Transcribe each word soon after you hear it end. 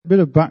bit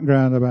of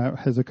background about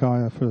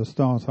Hezekiah for a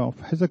start off.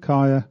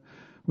 Hezekiah,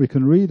 we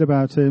can read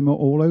about him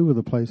all over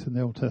the place in the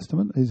Old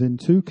Testament. He's in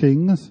 2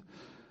 Kings,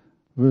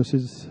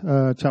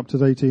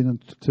 chapters 18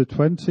 to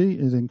 20.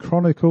 He's in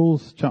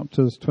Chronicles,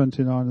 chapters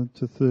 29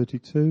 to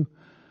 32.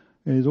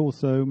 He's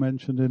also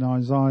mentioned in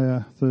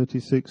Isaiah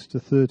 36 to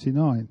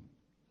 39.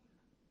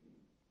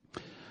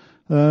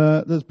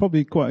 There's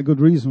probably quite a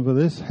good reason for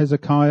this.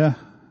 Hezekiah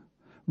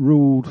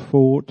ruled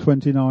for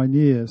 29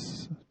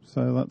 years,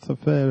 so that's a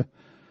fair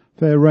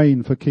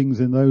reign for kings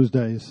in those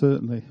days,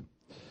 certainly.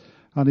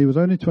 And he was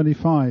only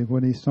 25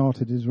 when he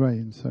started his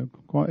reign, so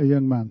quite a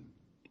young man.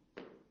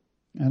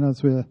 And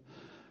as we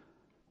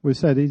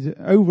said,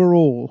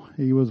 overall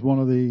he was one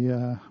of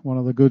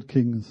the good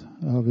kings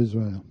of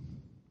Israel.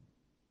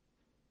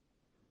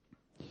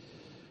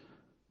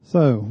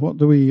 So, what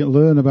do we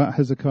learn about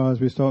Hezekiah as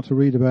we start to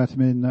read about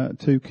him in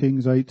 2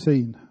 Kings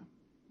 18?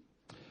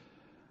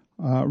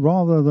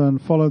 Rather than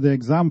follow the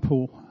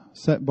example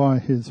set by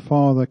his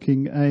father,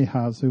 King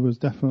Ahaz, who was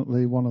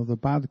definitely one of the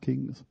bad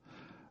kings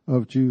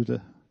of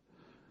Judah,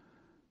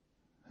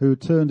 who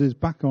turned his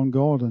back on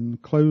God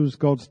and closed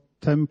God's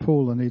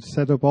temple, and he'd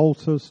set up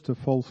altars to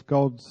false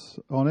gods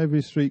on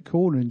every street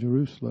corner in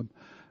Jerusalem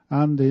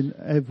and in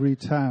every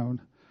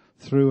town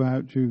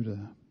throughout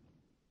Judah.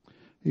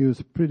 He was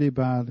a pretty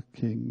bad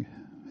king.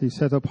 He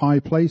set up high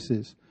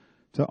places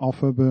to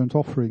offer burnt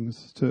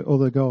offerings to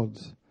other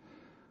gods.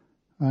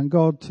 And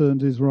God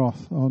turned his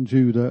wrath on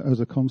Judah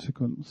as a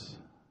consequence.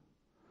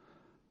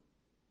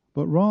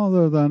 But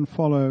rather than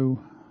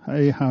follow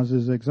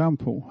Ahaz's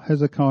example,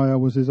 Hezekiah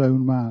was his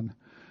own man,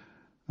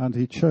 and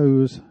he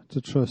chose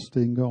to trust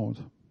in God.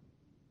 In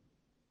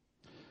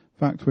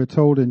fact, we're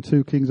told in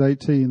 2 Kings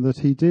 18 that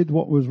he did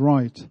what was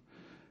right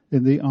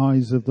in the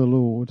eyes of the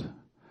Lord,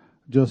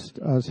 just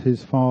as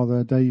his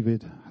father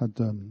David had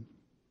done.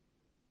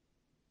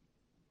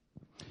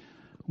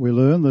 We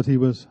learn that he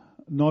was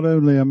not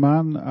only a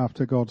man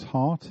after God's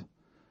heart,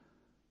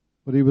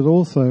 but he was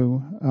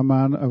also a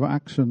man of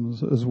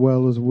actions as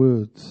well as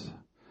words.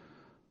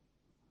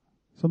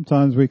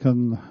 Sometimes we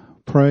can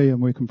pray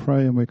and we can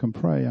pray and we can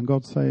pray, and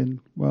God's saying,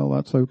 well,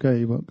 that's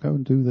okay, but go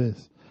and do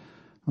this.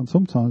 And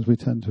sometimes we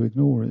tend to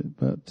ignore it,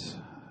 but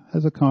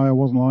Hezekiah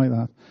wasn't like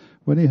that.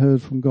 When he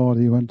heard from God,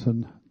 he went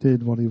and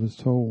did what he was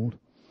told.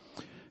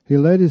 He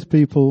led his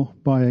people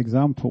by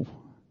example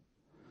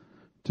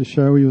to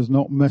show he was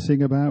not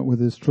messing about with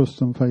his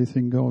trust and faith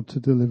in God to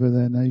deliver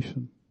their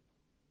nation.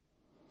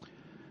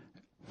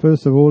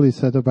 First of all, he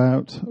said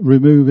about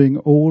removing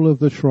all of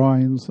the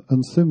shrines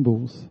and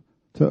symbols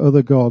to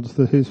other gods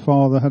that his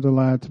father had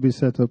allowed to be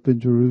set up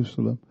in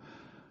Jerusalem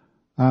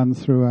and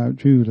throughout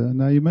Judah.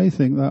 Now, you may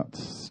think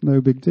that's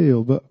no big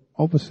deal, but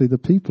obviously the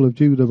people of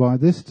Judah by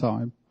this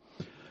time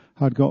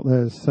had got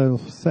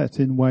themselves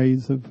set in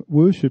ways of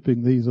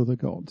worshipping these other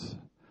gods.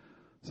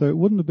 So it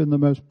wouldn't have been the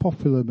most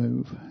popular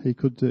move he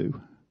could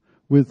do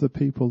with the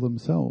people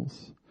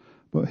themselves.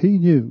 But he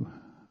knew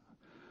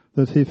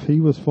that if he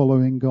was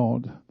following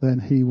God, then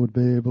he would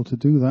be able to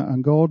do that,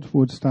 and God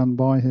would stand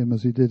by him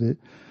as he did it,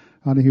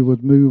 and he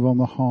would move on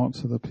the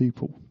hearts of the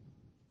people.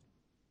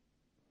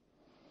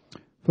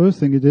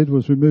 First thing he did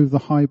was remove the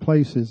high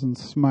places and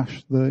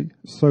smash the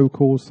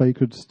so-called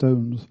sacred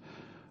stones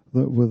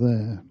that were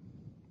there.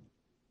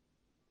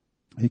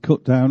 He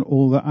cut down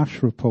all the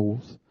Asherah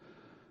poles,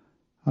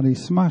 and he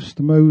smashed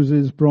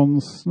Moses'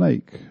 bronze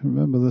snake.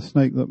 Remember the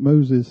snake that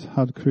Moses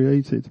had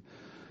created,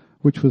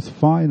 which was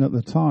fine at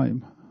the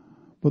time,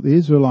 but the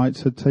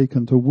Israelites had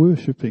taken to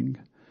worshipping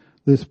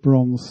this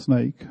bronze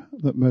snake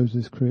that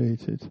Moses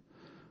created,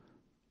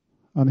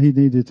 and he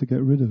needed to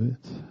get rid of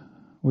it,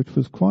 which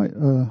was quite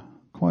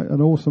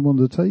an awesome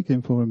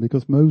undertaking for him,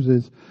 because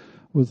Moses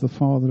was the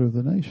father of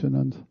the nation,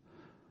 and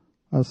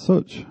as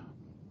such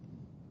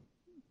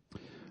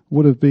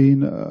would have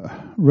been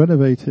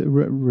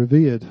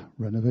revered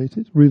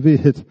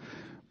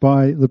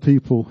by the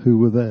people who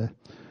were there.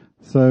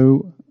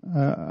 So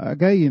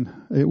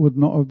again, it would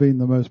not have been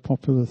the most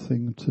popular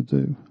thing to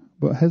do.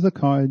 But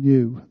Hezekiah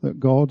knew that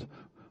God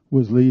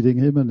was leading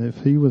him, and if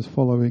he was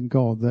following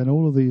God, then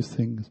all of these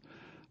things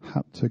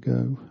had to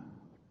go.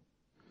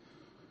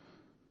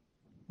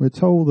 We're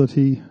told that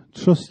he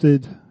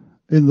trusted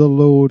in the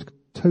Lord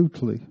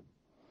totally.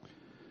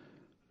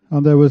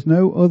 And there was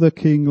no other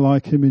king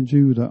like him in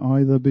Judah,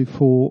 either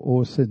before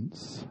or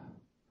since.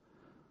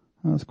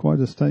 That's quite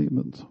a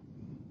statement.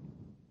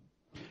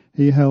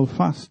 He held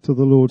fast to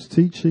the Lord's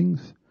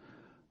teachings,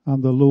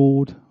 and the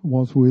Lord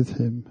was with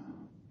him.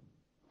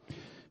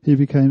 He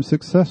became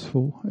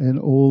successful in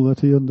all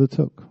that he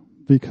undertook,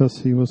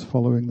 because he was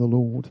following the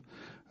Lord,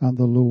 and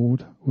the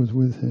Lord was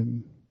with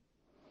him.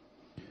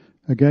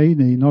 Again,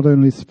 he not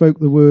only spoke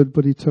the word,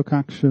 but he took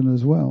action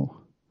as well.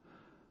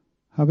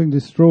 Having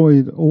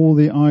destroyed all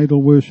the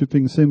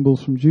idol-worshipping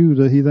symbols from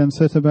Judah, he then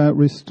set about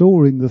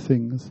restoring the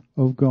things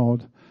of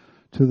God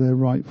to their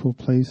rightful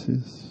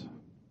places.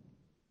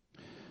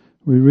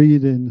 We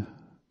read in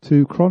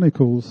 2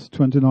 Chronicles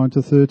 29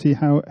 to 30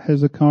 how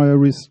Hezekiah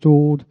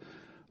restored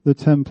the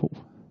temple.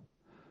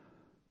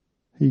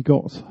 He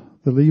got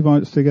the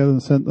Levites together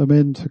and sent them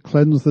in to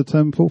cleanse the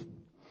temple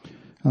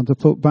and to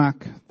put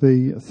back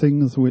the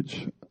things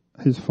which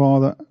his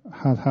father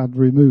had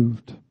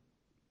removed.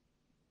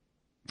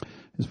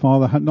 His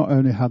father had not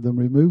only had them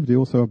removed, he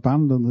also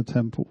abandoned the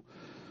temple.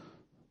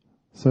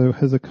 So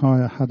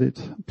Hezekiah had it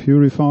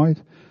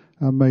purified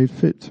and made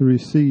fit to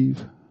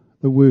receive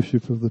the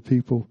worship of the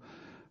people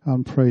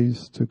and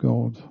praise to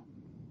God.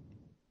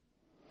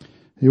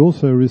 He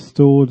also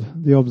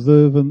restored the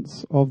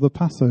observance of the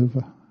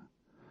Passover.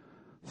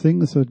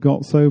 Things had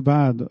got so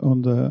bad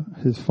under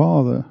his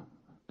father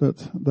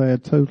that they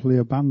had totally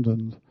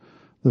abandoned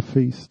the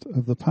feast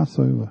of the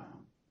Passover.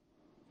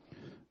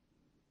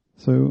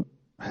 So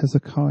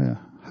Hezekiah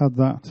had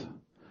that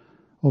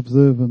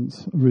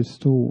observance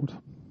restored.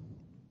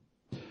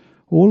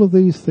 All of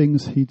these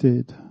things he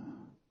did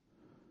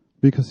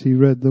because he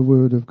read the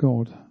word of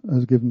God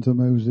as given to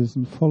Moses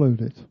and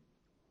followed it.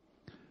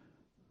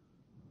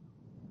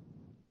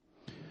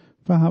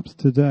 Perhaps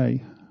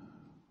today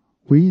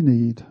we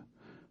need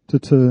to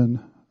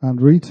turn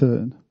and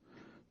return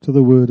to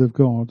the word of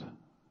God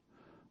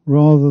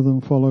rather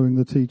than following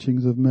the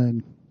teachings of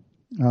men,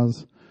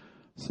 as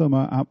some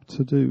are apt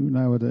to do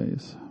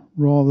nowadays.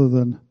 Rather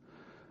than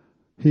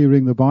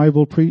hearing the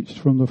Bible preached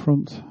from the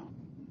front,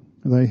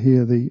 they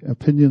hear the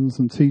opinions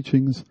and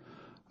teachings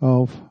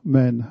of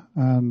men,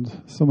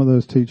 and some of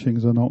those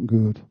teachings are not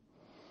good.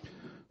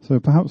 So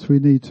perhaps we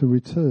need to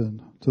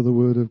return to the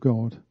word of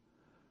God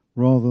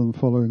rather than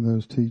following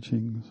those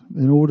teachings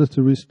in order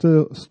to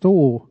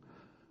restore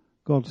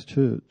God's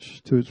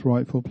church to its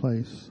rightful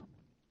place,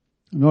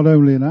 not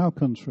only in our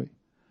country,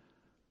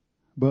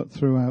 but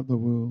throughout the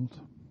world.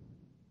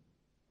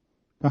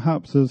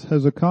 Perhaps as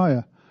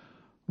Hezekiah,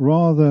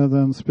 rather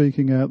than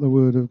speaking out the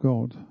word of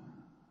God,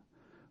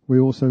 we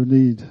also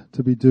need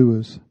to be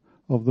doers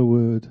of the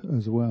word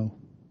as well.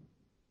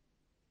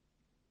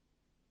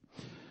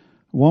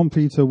 1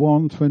 Peter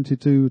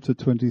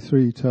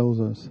 1:22-23 tells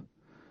us,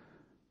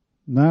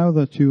 "Now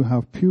that you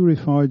have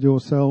purified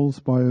yourselves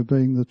by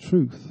obeying the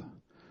truth,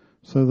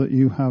 so that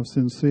you have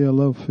sincere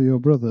love for your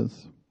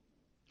brothers,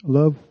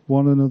 love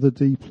one another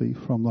deeply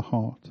from the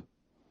heart.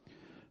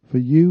 For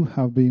you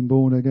have been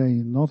born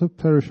again, not of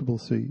perishable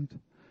seed,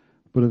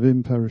 but of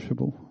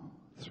imperishable,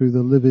 through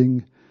the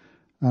living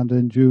and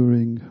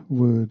enduring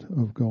word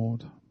of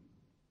God."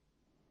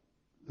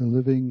 The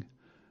living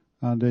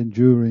and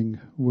enduring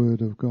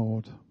word of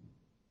God.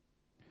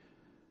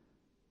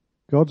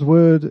 God's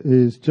word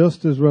is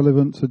just as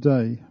relevant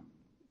today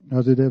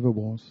as it ever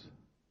was.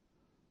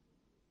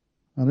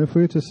 And if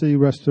we're to see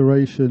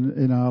restoration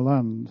in our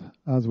land,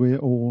 as we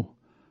all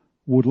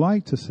would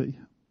like to see,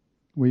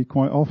 we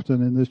quite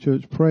often in this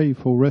church pray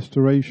for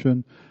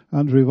restoration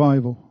and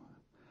revival.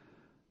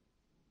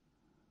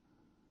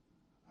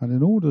 And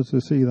in order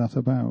to see that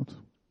about,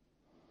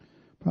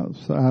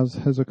 perhaps as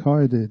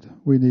Hezekiah did,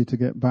 we need to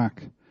get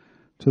back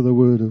to the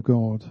word of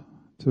God,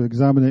 to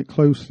examine it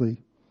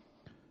closely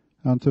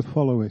and to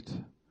follow it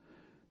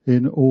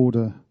in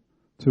order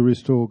to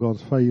restore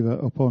God's favour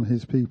upon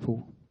his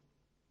people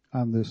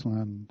and this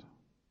land.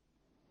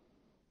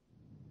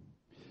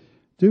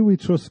 Do we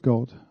trust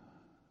God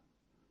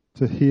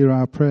to hear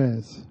our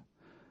prayers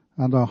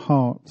and our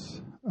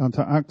hearts and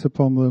to act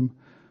upon them,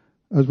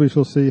 as we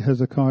shall see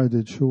Hezekiah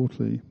did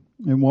shortly,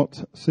 in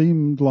what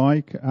seemed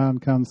like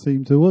and can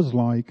seem to us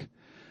like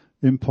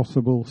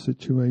impossible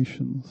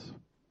situations?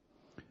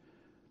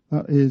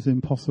 That is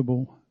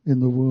impossible in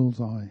the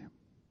world's eye.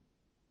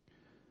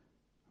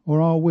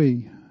 Or are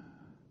we,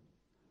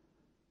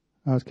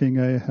 as King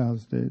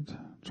Ahaz did,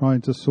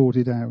 trying to sort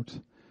it out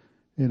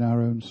in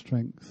our own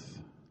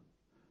strength?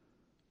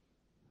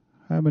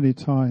 How many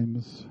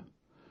times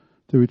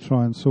do we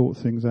try and sort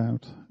things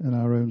out in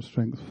our own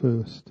strength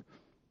first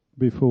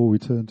before we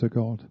turn to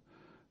God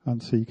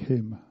and seek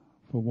him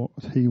for what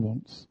he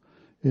wants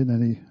in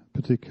any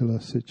particular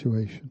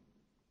situation?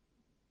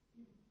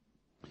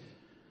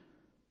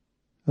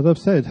 As I've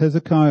said,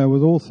 Hezekiah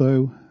was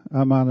also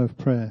a man of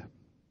prayer.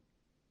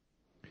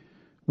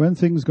 When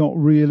things got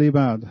really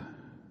bad,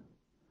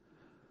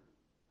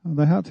 and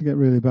they had to get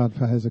really bad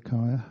for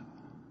Hezekiah,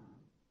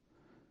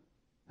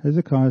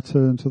 Hezekiah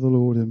turned to the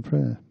Lord in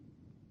prayer.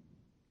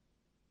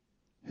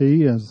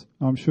 He, as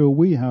I'm sure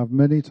we have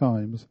many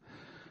times,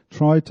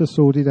 tried to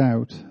sort it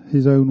out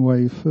his own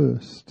way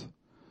first.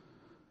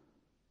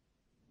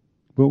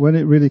 But when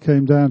it really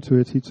came down to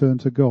it, he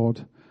turned to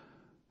God,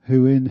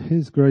 who in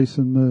his grace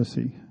and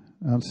mercy,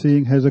 and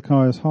seeing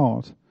Hezekiah's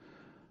heart,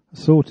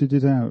 sorted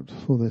it out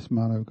for this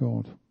man of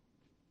God.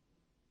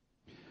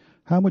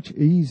 How much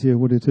easier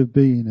would it have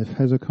been if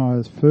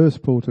Hezekiah's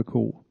first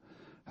protocol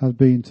had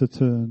been to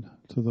turn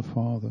to the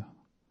Father?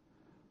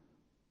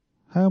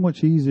 How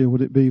much easier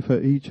would it be for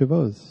each of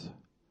us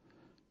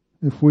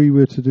if we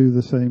were to do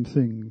the same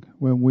thing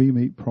when we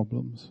meet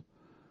problems,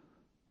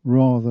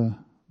 rather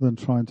than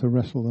trying to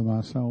wrestle them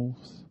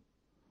ourselves?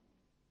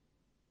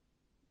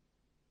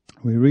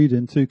 We read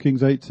in 2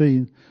 Kings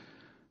 18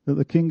 that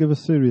the king of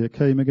Assyria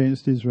came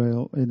against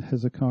Israel in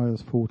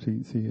Hezekiah's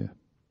 14th year.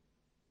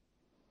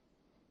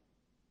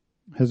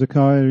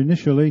 Hezekiah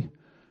initially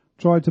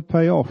tried to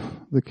pay off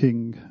the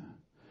king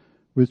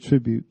with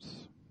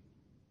tributes.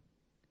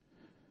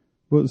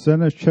 But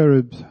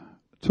Sennacherib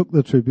took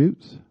the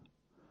tributes,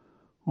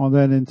 and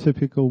then in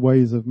typical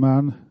ways of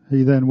man,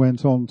 he then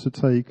went on to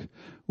take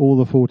all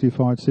the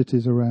fortified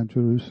cities around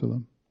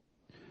Jerusalem,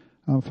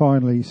 and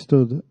finally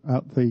stood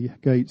at the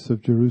gates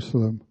of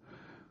Jerusalem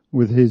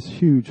with his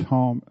huge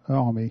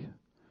army,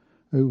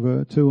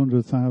 over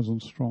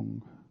 200,000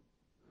 strong,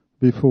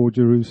 before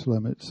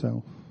Jerusalem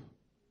itself.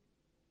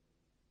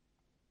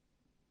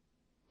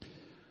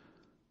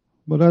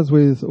 But as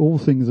with all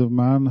things of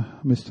man,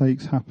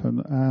 mistakes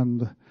happen,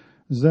 and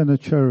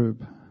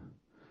Sennacherib,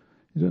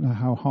 you don't know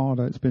how hard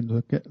it's been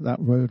to get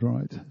that word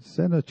right.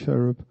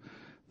 Sennacherib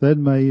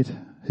then made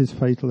his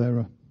fatal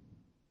error.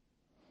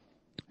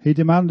 He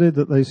demanded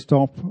that they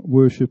stop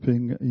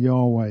worshipping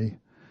Yahweh,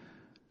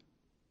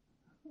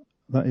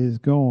 that is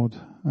God,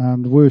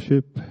 and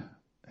worship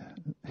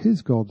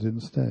his gods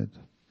instead.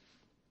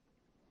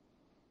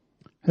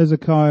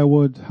 Hezekiah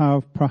would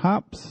have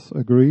perhaps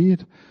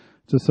agreed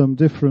to some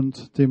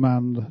different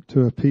demand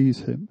to appease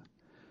him.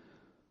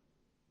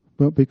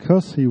 But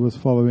because he was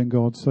following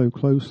God so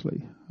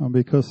closely, and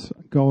because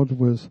God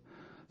was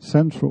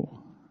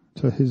central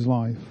to his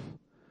life,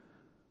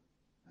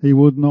 he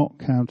would not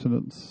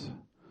countenance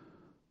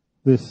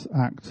this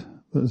act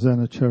that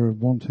Sennacherib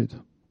wanted.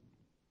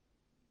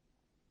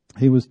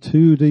 He was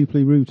too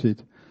deeply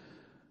rooted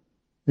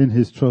in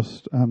his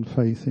trust and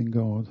faith in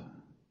God.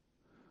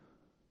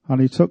 And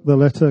he took the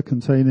letter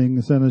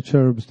containing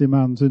Sennacherib's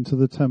demands into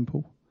the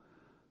temple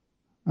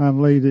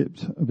and laid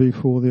it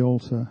before the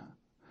altar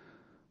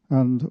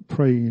and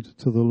prayed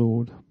to the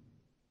Lord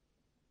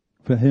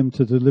for him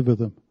to deliver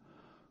them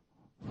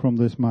from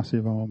this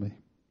massive army.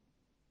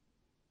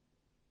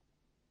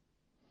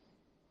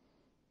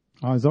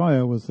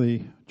 Isaiah was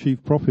the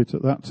chief prophet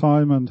at that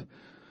time, and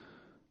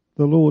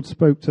the Lord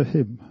spoke to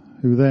him,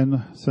 who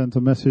then sent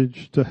a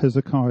message to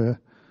Hezekiah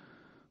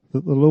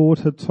that the Lord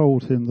had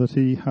told him that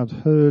he had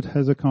heard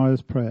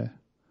Hezekiah's prayer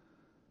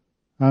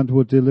and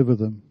would deliver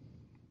them.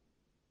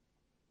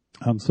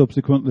 And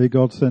subsequently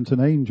God sent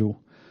an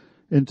angel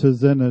into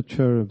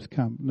Sennacherib's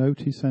camp.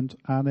 Note, he sent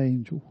an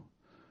angel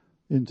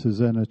into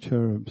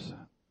Sennacherib's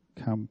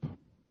camp,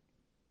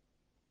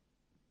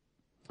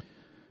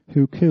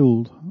 who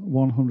killed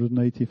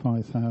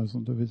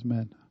 185,000 of his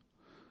men.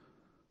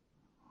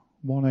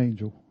 One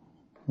angel,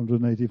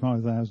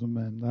 185,000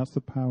 men. That's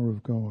the power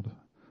of God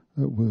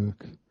at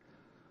work.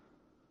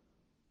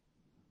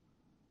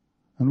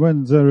 And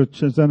when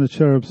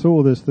Sennacherib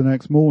saw this the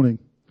next morning,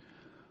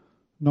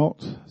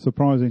 not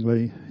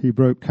surprisingly, he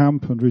broke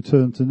camp and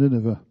returned to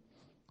Nineveh,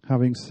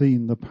 having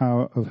seen the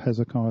power of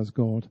Hezekiah's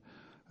God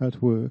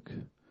at work.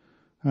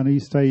 And he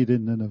stayed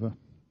in Nineveh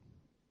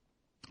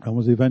and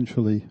was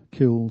eventually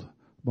killed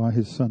by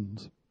his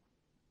sons.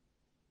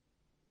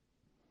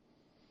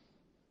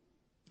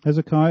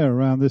 Hezekiah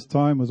around this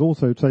time was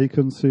also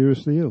taken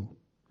seriously ill.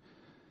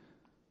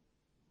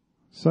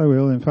 So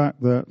ill, in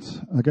fact,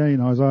 that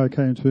again Isaiah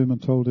came to him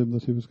and told him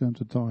that he was going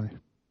to die.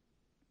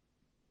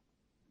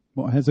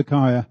 But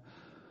Hezekiah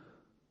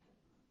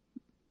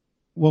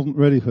wasn't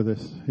ready for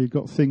this. He'd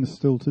got things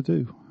still to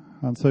do.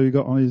 And so he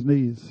got on his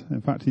knees.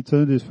 In fact, he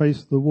turned his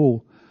face to the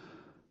wall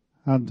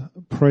and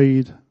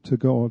prayed to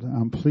God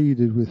and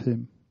pleaded with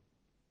him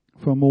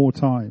for more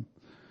time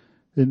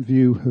in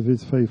view of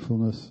his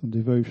faithfulness and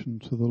devotion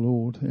to the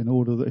Lord, in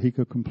order that he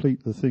could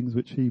complete the things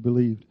which he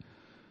believed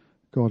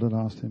God had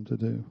asked him to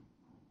do.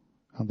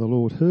 And the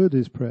Lord heard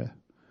his prayer,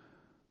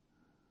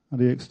 and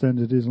he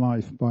extended his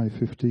life by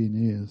 15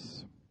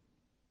 years.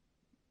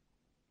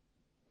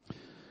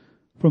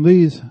 From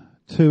these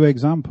two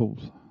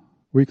examples,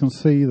 we can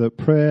see that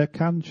prayer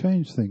can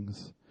change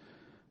things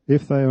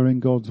if they are in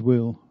God's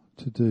will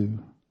to do.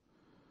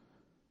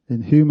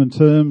 In human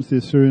terms, the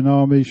Assyrian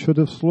army should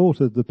have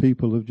slaughtered the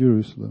people of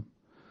Jerusalem.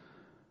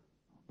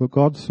 But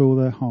God saw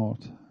their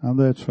heart and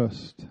their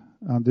trust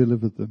and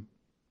delivered them.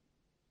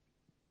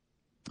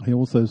 He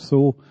also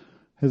saw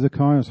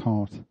Hezekiah's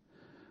heart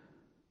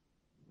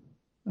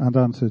and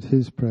answered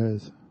his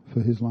prayers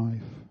for his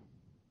life.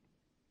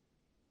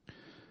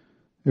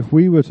 If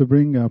we were to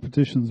bring our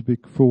petitions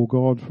before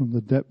God from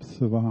the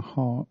depths of our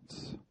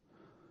hearts,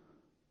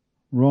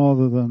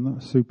 rather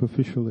than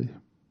superficially,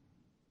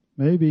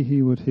 maybe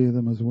he would hear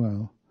them as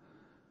well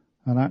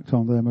and act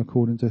on them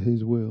according to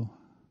his will.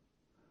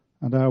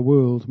 And our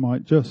world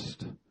might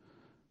just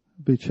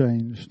be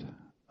changed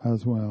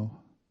as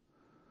well.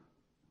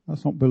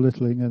 That's not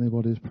belittling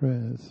anybody's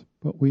prayers,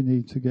 but we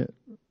need to get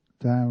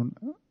down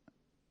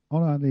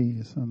on our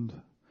knees and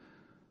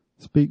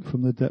speak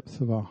from the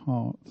depths of our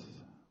hearts.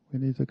 We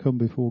need to come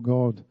before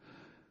God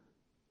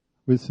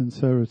with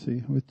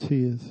sincerity, with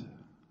tears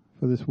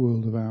for this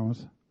world of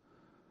ours.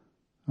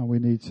 And we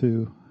need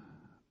to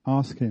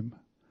ask him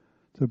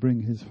to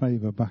bring his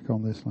favour back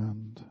on this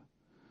land.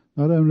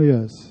 Not only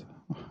us.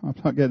 I'm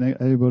not getting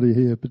anybody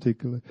here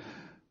particularly.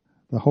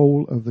 The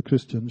whole of the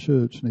Christian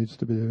church needs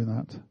to be doing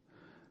that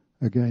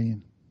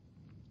again.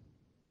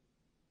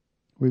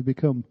 We've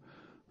become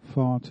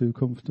far too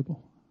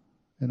comfortable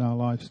in our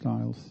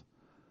lifestyles.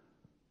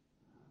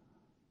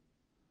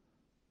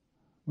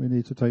 We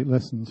need to take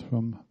lessons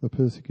from the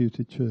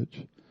persecuted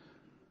church,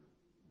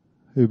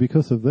 who,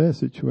 because of their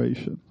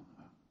situation,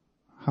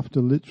 have to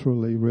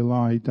literally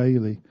rely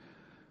daily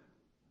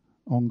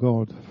on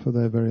God for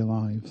their very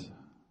lives.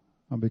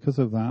 And because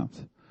of that,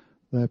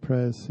 their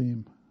prayers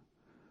seem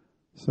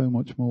so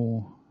much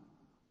more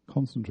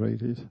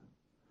concentrated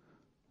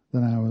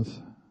than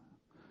ours.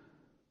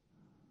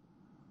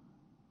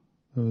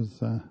 There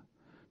was a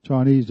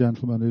Chinese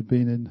gentleman who'd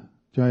been in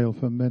jail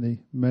for many,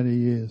 many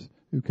years,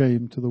 who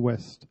came to the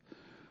West.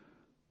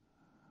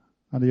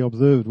 And he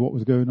observed what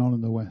was going on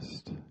in the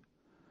West.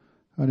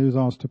 And he was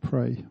asked to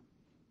pray.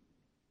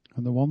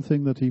 And the one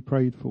thing that he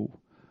prayed for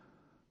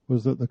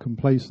was that the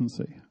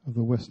complacency of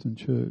the Western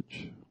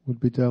church would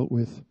be dealt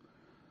with,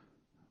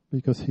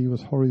 because he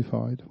was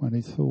horrified when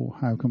he saw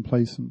how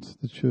complacent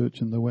the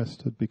church in the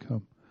West had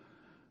become,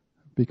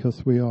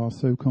 because we are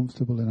so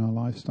comfortable in our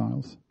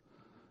lifestyles.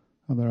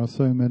 And there are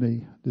so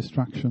many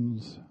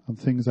distractions and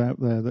things out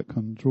there that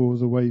can draw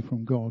us away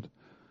from God.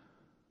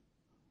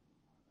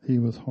 He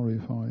was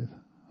horrified.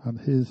 And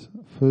his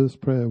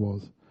first prayer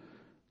was,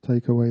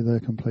 take away their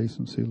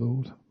complacency,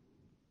 Lord.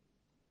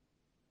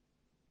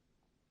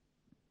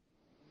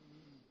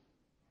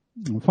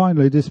 And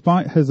finally,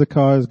 despite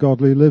Hezekiah's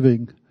godly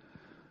living,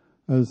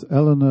 as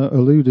Eleanor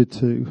alluded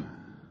to,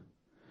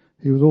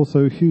 he was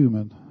also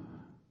human.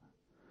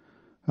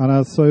 And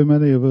as so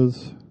many of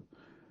us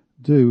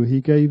do,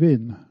 he gave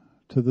in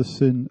to the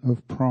sin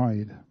of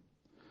pride.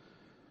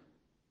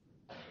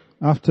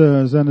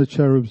 After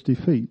Sennacherib's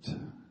defeat,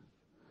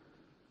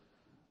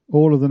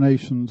 all of the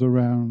nations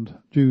around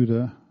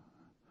Judah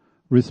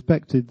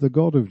respected the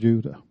God of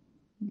Judah.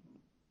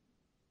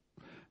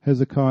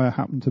 Hezekiah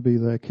happened to be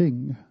their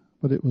king,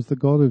 but it was the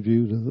God of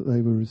Judah that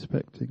they were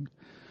respecting.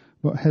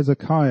 But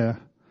Hezekiah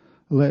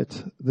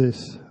let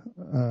this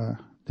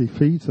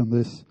defeat and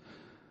this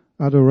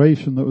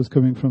adoration that was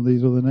coming from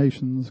these other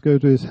nations go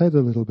to his head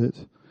a little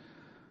bit.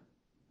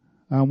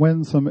 And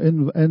when some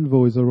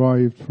envoys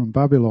arrived from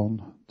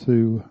Babylon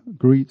to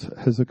greet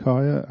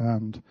Hezekiah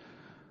and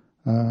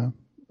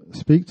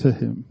speak to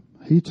him,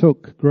 he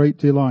took great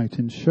delight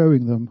in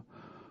showing them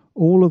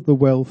all of the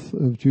wealth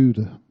of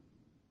Judah.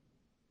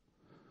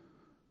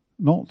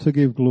 Not to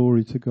give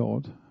glory to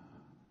God,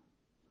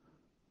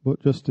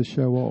 but just to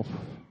show off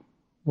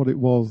what it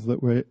was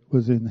that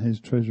was in his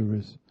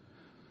treasuries.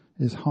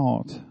 His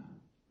heart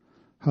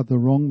had the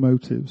wrong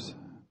motives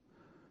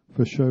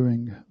for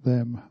showing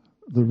them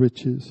the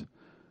riches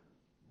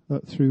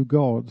that through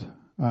God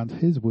and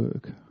his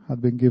work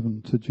had been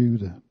given to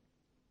Judah.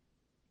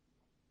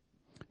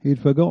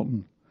 He'd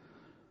forgotten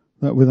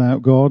that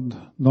without God,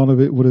 none of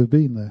it would have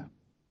been there.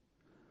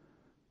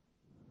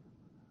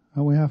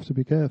 And we have to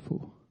be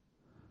careful.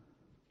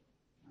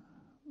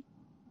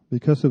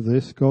 Because of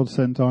this, God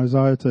sent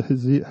Isaiah to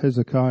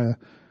Hezekiah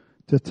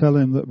to tell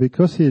him that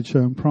because he had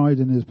shown pride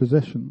in his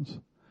possessions,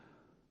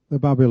 the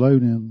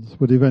Babylonians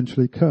would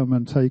eventually come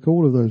and take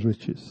all of those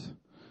riches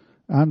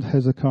and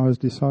Hezekiah's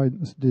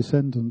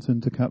descendants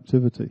into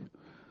captivity.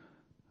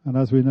 And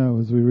as we know,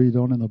 as we read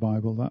on in the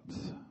Bible, that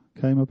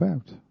came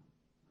about.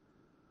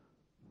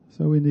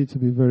 So we need to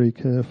be very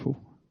careful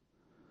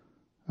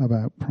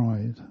about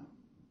pride.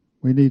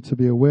 We need to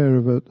be aware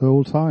of at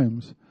all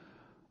times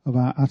of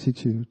our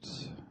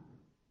attitudes.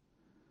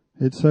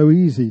 It's so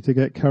easy to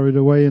get carried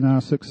away in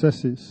our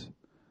successes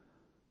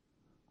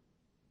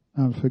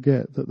and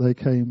forget that they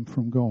came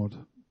from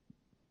God.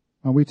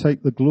 And we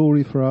take the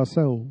glory for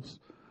ourselves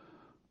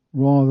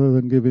rather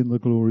than giving the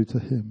glory to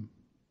him.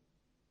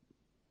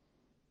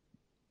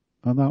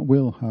 And that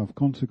will have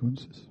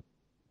consequences.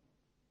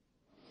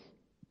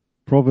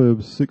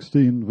 Proverbs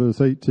 16 verse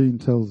 18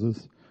 tells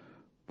us,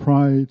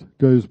 pride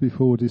goes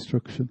before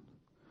destruction,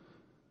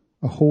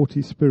 a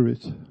haughty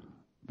spirit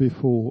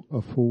before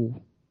a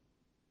fall.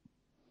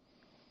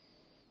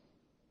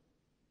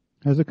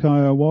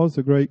 Hezekiah was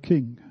a great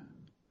king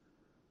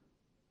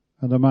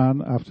and a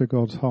man after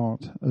God's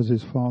heart, as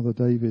his father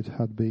David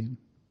had been.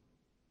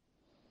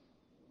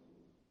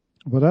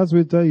 But as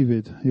with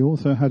David, he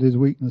also had his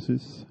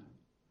weaknesses.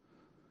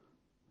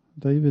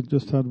 David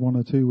just had one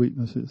or two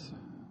weaknesses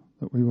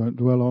that we won't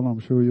dwell on. I'm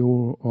sure you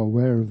all are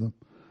aware of them.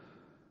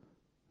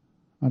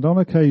 And on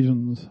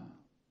occasions,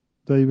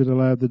 David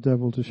allowed the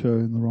devil to show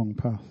him the wrong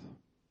path.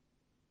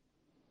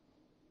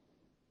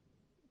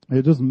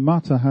 It doesn't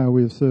matter how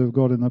we have served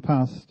God in the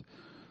past.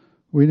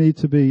 We need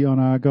to be on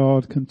our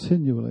guard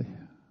continually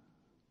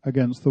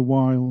against the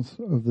wiles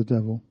of the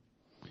devil.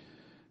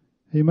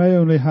 He may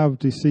only have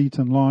deceit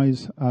and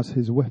lies as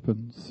his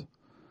weapons,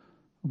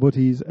 but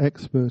he's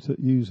expert at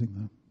using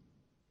them.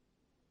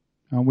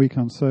 And we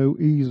can so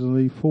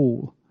easily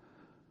fall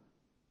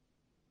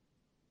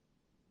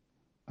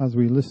as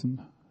we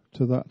listen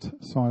to that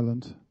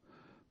silent,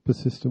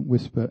 persistent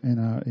whisper in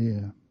our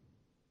ear.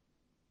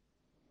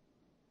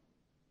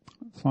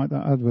 It's like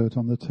that advert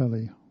on the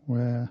telly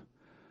where,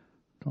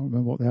 I can't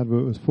remember what the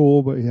advert was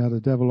for, but he had a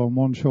devil on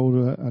one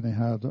shoulder and he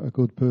had a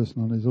good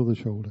person on his other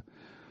shoulder.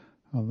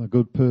 And the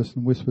good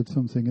person whispered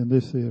something in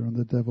this ear and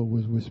the devil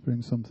was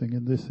whispering something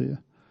in this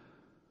ear.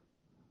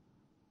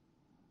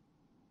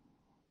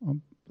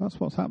 That's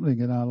what's happening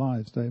in our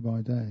lives day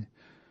by day.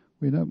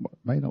 We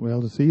may not be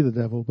able to see the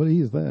devil, but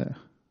he's there.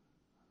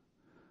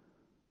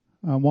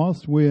 And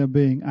whilst we are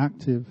being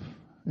active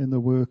in the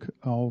work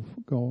of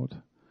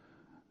God,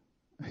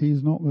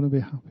 he's not going to be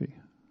happy.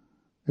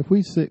 If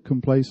we sit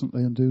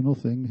complacently and do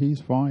nothing,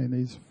 he's fine.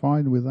 He's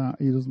fine with that.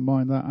 He doesn't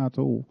mind that at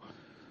all.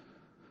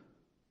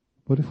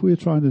 But if we're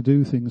trying to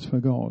do things for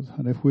God,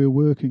 and if we're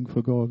working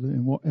for God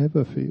in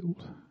whatever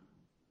field,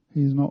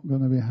 he's not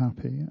going to be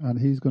happy, and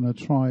he's going to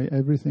try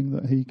everything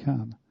that he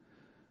can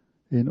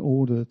in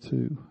order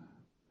to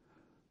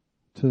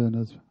turn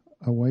us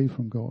away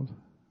from God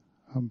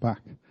and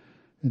back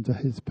into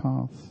his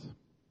paths.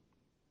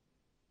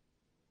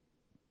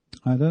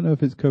 I don't know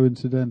if it's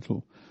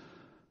coincidental,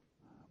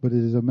 but it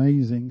is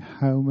amazing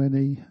how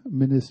many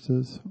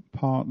ministers,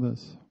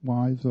 partners,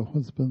 wives or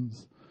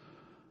husbands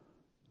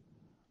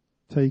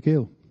take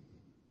ill.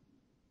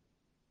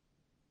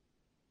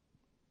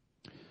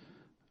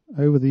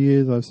 Over the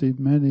years I've seen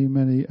many,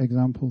 many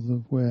examples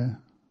of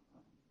where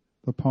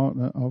the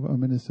partner of a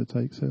minister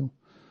takes ill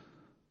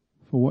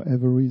for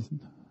whatever reason.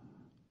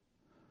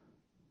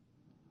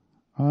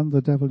 And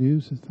the devil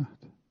uses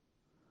that.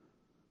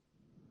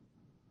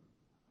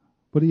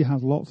 But he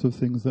has lots of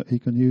things that he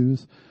can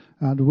use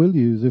and will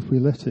use if we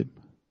let him.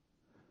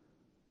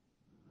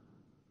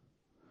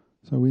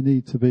 So we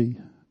need to be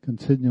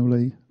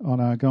continually on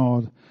our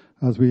guard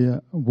as we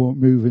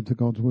move into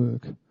God's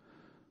work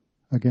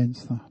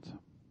against that.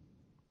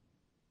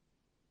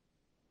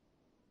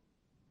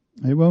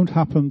 It won't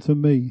happen to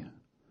me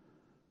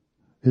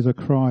is a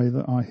cry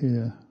that I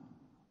hear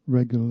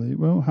regularly. It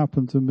won't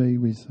happen to me,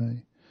 we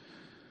say.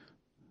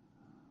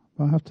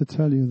 But I have to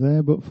tell you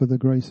there, but for the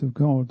grace of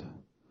God,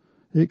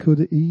 it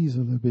could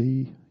easily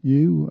be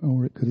you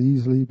or it could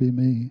easily be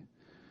me.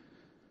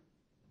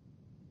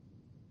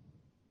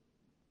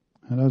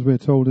 And as we're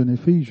told in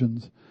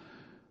Ephesians,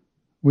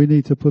 we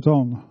need to put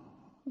on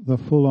the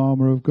full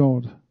armour of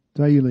God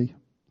daily.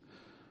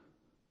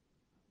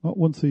 Not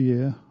once a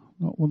year,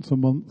 not once a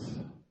month.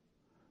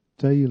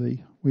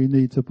 Daily we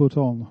need to put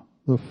on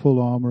the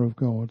full armour of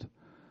God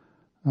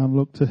and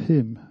look to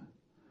him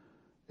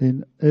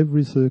in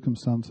every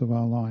circumstance of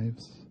our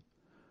lives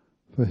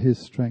for his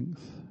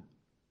strength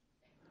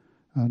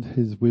and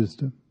his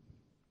wisdom.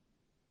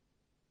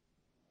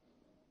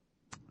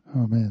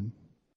 Amen.